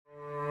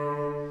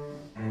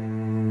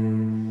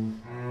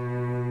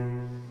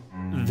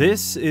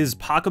This is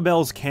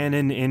Pachelbel's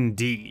canon in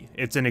D.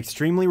 It's an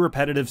extremely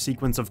repetitive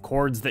sequence of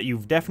chords that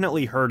you've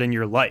definitely heard in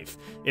your life.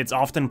 It's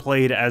often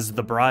played as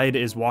the bride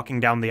is walking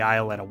down the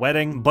aisle at a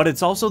wedding, but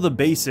it's also the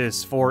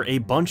basis for a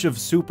bunch of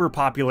super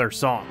popular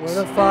songs. When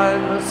I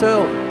find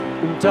myself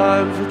in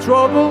times of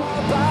trouble,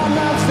 I'm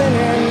nothing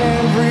and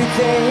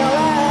everything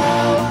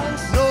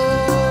around. No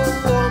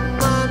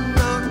woman,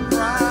 not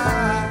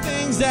right.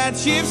 Things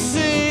that you've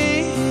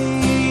seen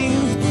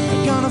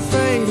are gonna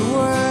fade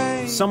away.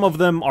 Some of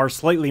them are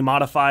slightly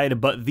modified,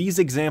 but these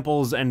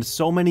examples and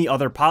so many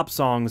other pop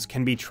songs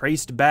can be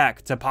traced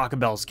back to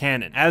Pachelbel's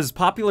canon. As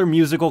popular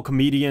musical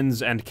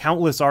comedians and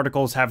countless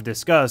articles have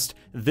discussed,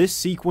 this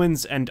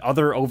sequence and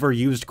other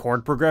overused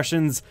chord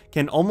progressions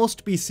can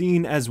almost be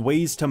seen as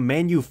ways to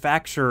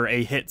manufacture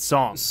a hit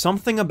song.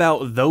 Something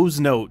about those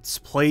notes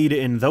played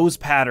in those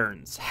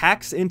patterns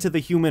hacks into the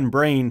human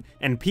brain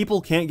and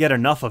people can't get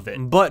enough of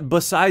it. But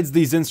besides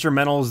these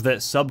instrumentals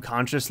that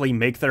subconsciously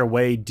make their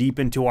way deep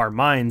into our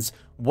minds,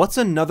 what's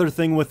another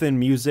thing within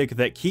music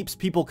that keeps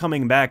people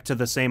coming back to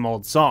the same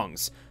old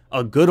songs?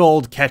 A good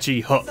old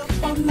catchy hook.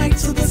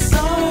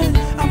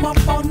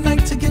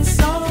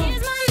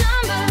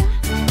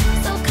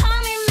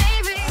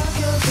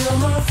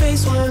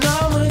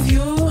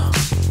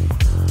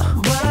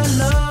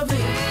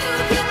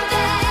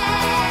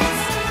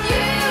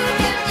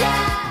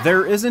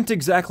 There isn't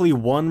exactly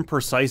one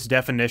precise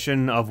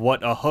definition of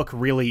what a hook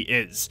really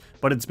is,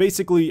 but it's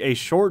basically a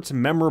short,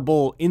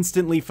 memorable,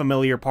 instantly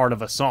familiar part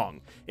of a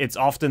song. It's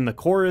often the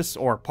chorus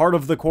or part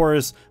of the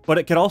chorus, but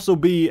it could also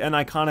be an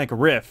iconic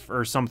riff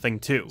or something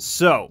too.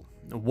 So,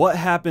 what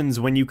happens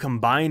when you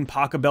combine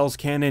Pachelbel's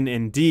canon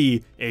in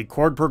D, a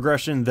chord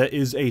progression that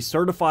is a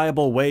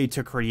certifiable way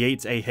to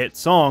create a hit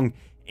song,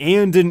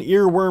 and an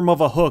earworm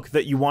of a hook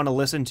that you want to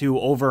listen to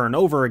over and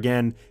over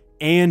again,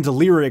 and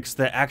lyrics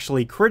that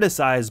actually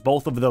criticize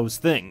both of those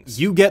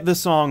things? You get the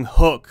song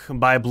Hook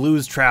by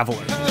Blues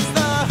Traveler.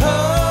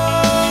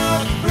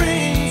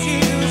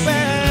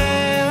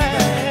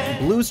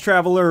 Blues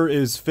Traveler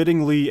is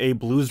fittingly a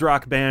blues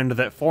rock band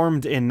that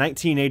formed in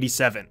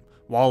 1987.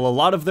 While a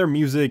lot of their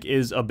music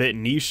is a bit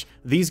niche,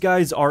 these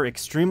guys are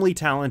extremely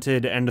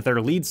talented and their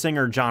lead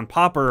singer John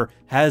Popper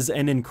has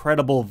an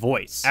incredible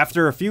voice.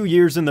 After a few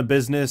years in the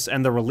business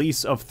and the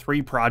release of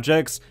 3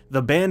 projects,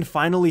 the band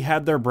finally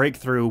had their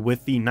breakthrough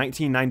with the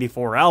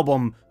 1994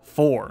 album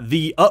 4.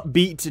 The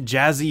upbeat,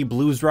 jazzy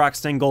blues rock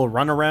single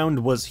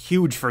Runaround was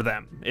huge for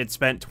them. It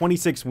spent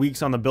 26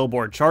 weeks on the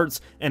Billboard charts,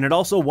 and it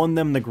also won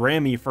them the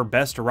Grammy for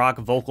Best Rock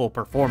Vocal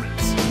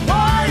Performance.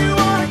 Why you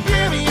wanna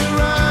give me a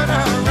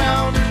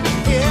runaround?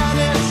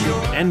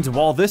 And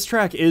while this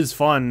track is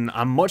fun,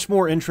 I'm much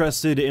more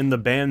interested in the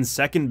band's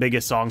second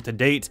biggest song to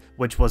date,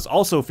 which was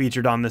also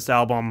featured on this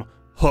album,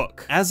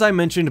 Hook. As I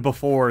mentioned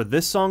before,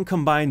 this song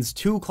combines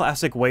 2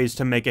 classic ways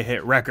to make a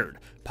hit record: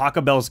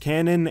 Pachelbel's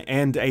canon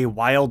and a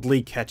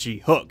wildly catchy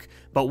hook.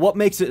 But what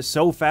makes it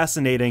so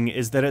fascinating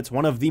is that it's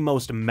one of the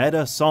most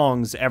meta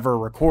songs ever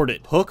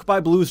recorded. Hook by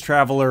Blues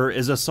Traveler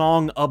is a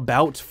song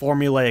about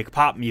formulaic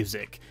pop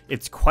music.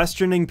 It's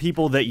questioning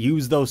people that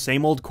use those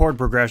same old chord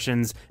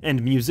progressions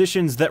and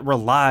musicians that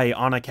rely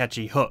on a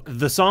catchy hook.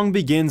 The song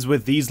begins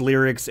with these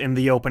lyrics in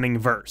the opening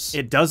verse.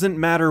 "It doesn't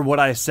matter what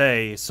I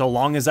say, so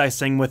long as I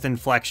sing with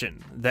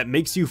inflection. That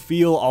makes you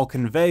feel I'll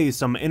convey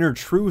some inner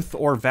truth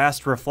or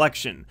vast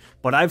reflection.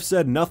 But I've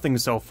said nothing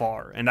so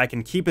far, and I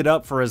can keep it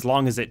up for as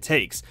long as it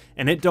takes.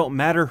 And it don't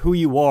matter who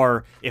you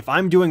are, if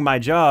I'm doing my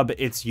job,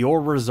 it's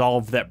your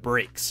resolve that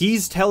breaks."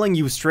 He's telling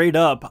you straight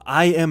up,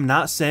 I am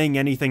not saying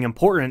anything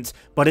important,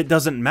 but it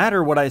doesn't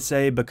matter what I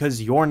say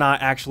because you're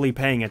not actually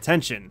paying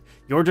attention.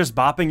 You're just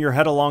bopping your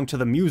head along to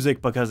the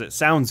music because it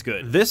sounds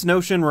good. This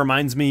notion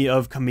reminds me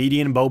of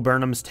comedian Bo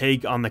Burnham's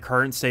take on the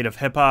current state of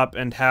hip-hop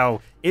and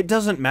how it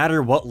doesn't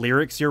matter what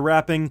lyrics you're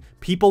rapping,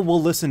 people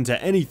will listen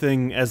to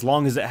anything as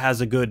long as it has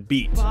a good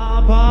beat.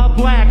 Baba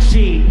Black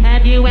Sheep,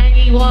 have you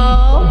any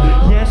woe?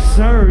 Yes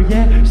sir,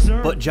 yes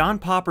sir. But John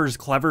Popper's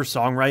clever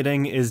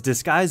songwriting is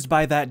disguised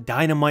by that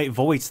dynamite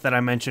voice that I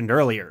mentioned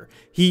earlier.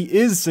 He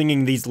is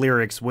singing these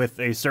lyrics with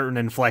a certain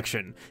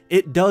inflection.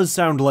 It does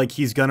sound like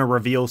he's gonna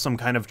reveal some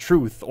kind of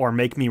truth or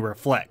make me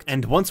reflect.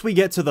 And once we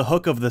get to the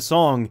hook of the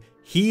song,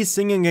 he's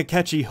singing a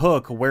catchy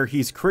hook where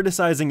he's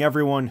criticizing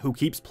everyone who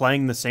keeps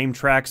playing the same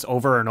tracks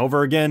over and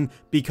over again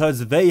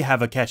because they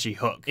have a catchy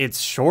hook.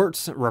 It's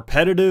short,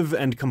 repetitive,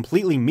 and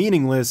completely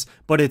meaningless,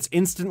 but it's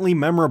instantly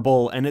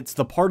memorable, and it's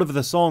the part of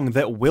the song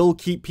that will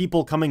keep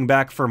people coming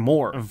back for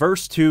more.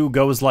 Verse 2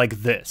 goes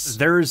like this: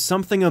 "There is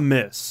something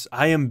amiss.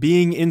 I am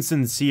being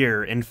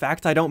insincere. In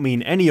fact, I don't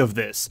mean any of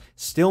this.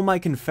 Still my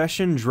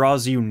confession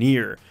draws you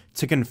near.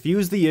 To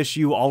confuse the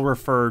issue, I'll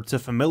refer to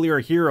familiar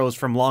heroes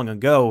from long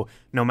ago.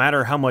 No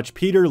matter how much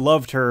Peter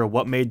loved her,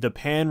 what made the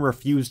pan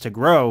refuse to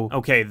grow."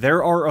 Okay,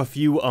 there are a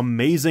few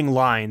amazing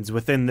lines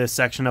within this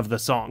section of the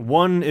song.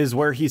 One is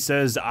where he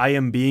says, "I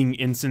am being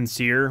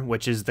insincere,"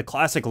 which is the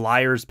classic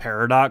liar's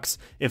paradox.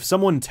 If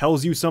someone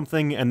tells you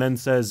something and then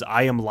says,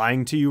 "I am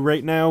lying to you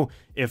right now,"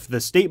 If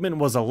the statement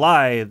was a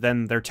lie,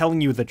 then they're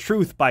telling you the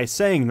truth by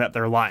saying that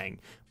they're lying.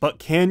 But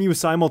can you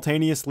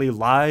simultaneously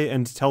lie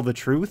and tell the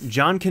truth?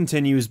 John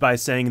continues by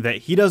saying that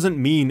he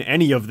doesn't mean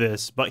any of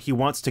this, but he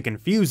wants to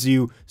confuse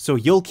you, so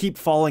you'll keep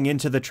falling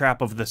into the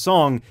trap of the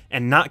song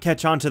and not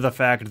catch on to the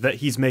fact that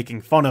he's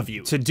making fun of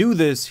you. To do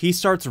this, he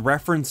starts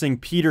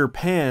referencing Peter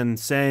Pan,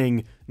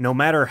 saying, no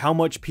matter how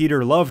much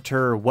Peter loved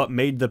her, what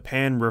made the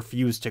pan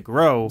refuse to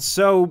grow?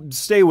 So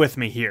stay with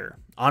me here.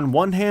 On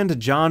one hand,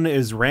 John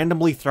is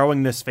randomly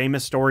throwing this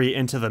famous story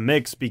into the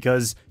mix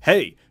because,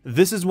 hey,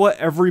 this is what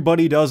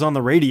everybody does on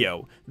the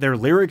radio. Their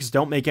lyrics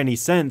don't make any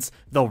sense,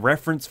 they'll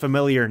reference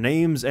familiar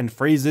names and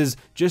phrases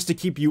just to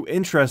keep you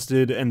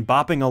interested and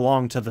bopping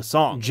along to the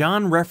song.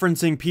 John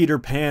referencing Peter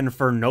Pan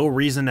for no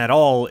reason at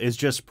all is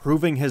just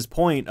proving his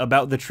point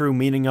about the true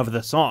meaning of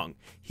the song.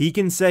 He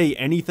can say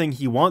anything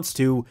he wants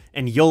to,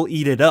 and you'll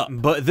eat it up.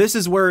 But this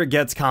is where it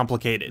gets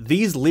complicated.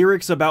 These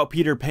lyrics about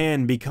Peter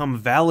Pan become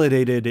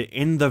validated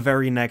in the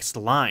very next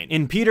line.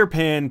 In Peter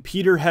Pan,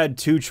 Peter had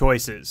two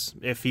choices.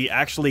 If he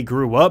actually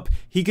grew up,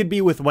 he could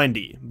be with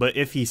Wendy, but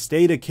if he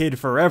stayed a kid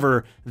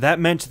forever, that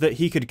meant that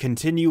he could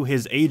continue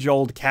his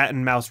age-old cat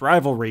and mouse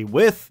rivalry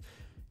with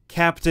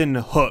Captain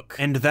Hook.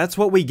 And that's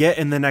what we get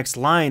in the next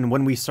line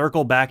when we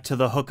circle back to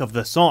the hook of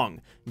the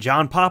song.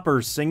 John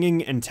Popper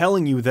singing and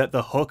telling you that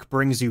the hook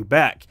brings you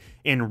back.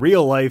 In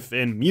real life,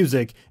 in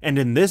music, and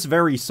in this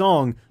very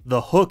song,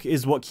 the hook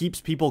is what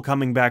keeps people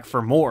coming back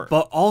for more.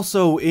 But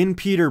also in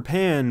Peter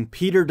Pan,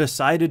 Peter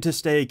decided to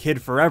stay a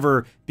kid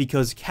forever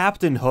because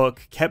Captain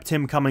Hook kept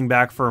him coming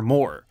back for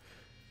more.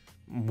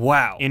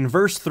 Wow. In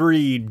verse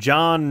 3,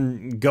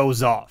 John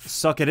goes off.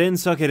 Suck it in,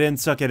 suck it in,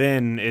 suck it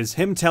in is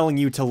him telling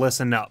you to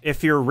listen up.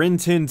 If your Rin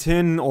Tin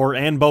Tin or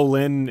Anne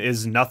Boleyn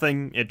is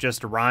nothing, it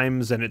just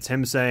rhymes and it's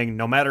him saying,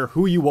 no matter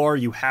who you are,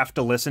 you have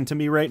to listen to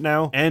me right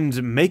now.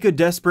 And make a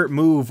desperate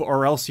move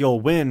or else you'll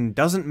win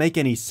doesn't make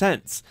any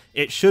sense.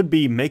 It should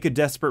be make a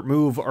desperate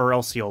move or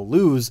else you'll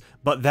lose,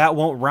 but that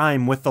won't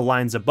rhyme with the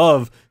lines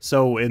above.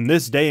 So in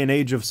this day and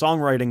age of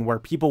songwriting where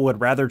people would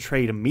rather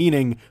trade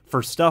meaning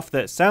for stuff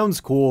that sounds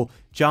cool,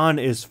 John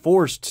is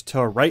forced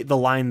to write the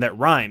line that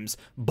rhymes,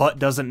 but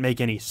doesn't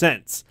make any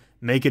sense.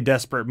 Make a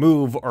desperate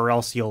move or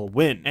else you'll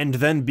win. And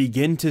then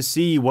begin to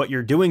see what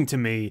you're doing to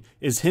me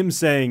is him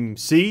saying,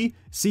 see?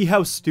 See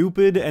how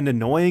stupid and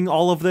annoying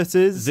all of this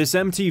is? This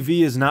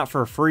MTV is not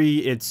for free,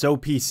 it's so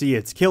PC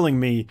it's killing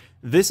me.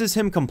 This is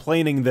him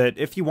complaining that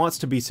if he wants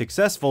to be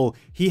successful,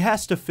 he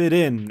has to fit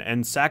in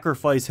and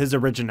sacrifice his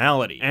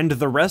originality. And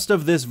the rest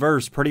of this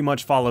verse pretty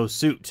much follows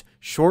suit.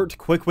 Short,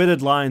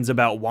 quick-witted lines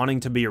about wanting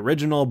to be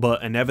original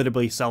but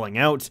inevitably selling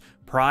out,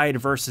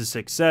 pride versus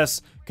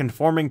success,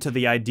 conforming to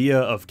the idea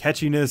of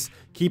catchiness,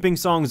 keeping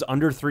songs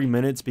under 3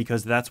 minutes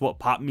because that's what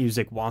pop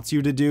music wants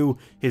you to do,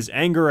 his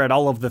anger at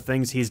all of the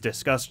things he's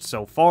discussed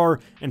so far,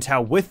 and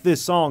how with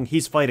this song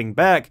he's fighting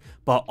back,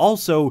 but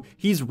also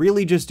he's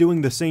really just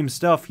doing the same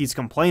stuff he's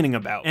complaining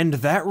about. And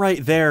that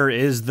right there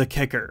is the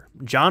kicker.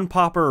 John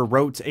Popper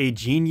wrote a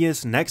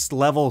genius next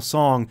level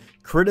song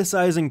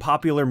criticizing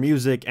popular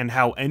music and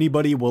how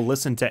anybody will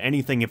listen to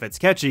anything if it's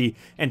catchy,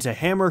 and to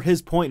hammer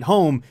his point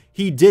home,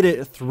 he did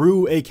it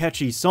through a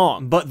catchy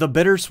song. But the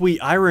bittersweet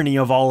irony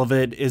of all of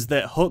it is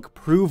that Hook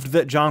proved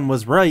that John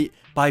was right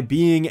by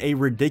being a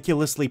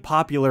ridiculously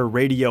popular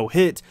radio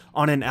hit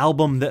on an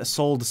album that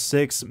sold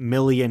 6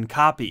 million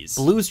copies.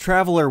 Blues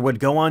Traveler would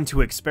go on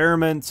to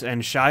experiment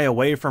and shy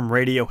away from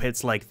radio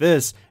hits like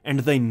this,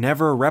 and they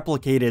never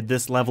replicated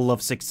this level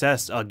of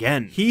success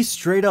again. He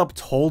straight up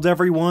told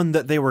everyone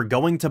that they were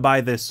going to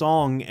buy this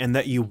song and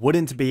that you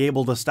wouldn't be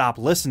able to stop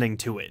listening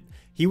to it.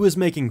 He was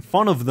making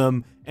fun of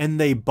them, and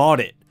they bought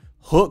it.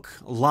 Hook,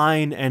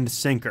 line, and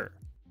sinker.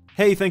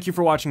 Hey, thank you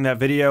for watching that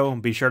video.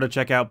 Be sure to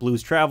check out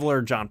Blues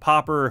Traveler, John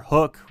Popper,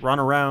 Hook,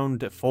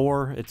 Runaround,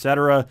 4,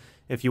 etc.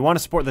 If you want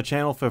to support the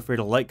channel, feel free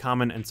to like,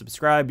 comment, and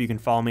subscribe. You can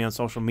follow me on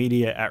social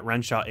media at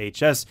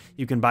RenshawHS.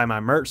 You can buy my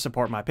merch,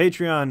 support my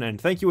Patreon, and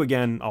thank you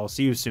again. I'll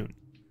see you soon.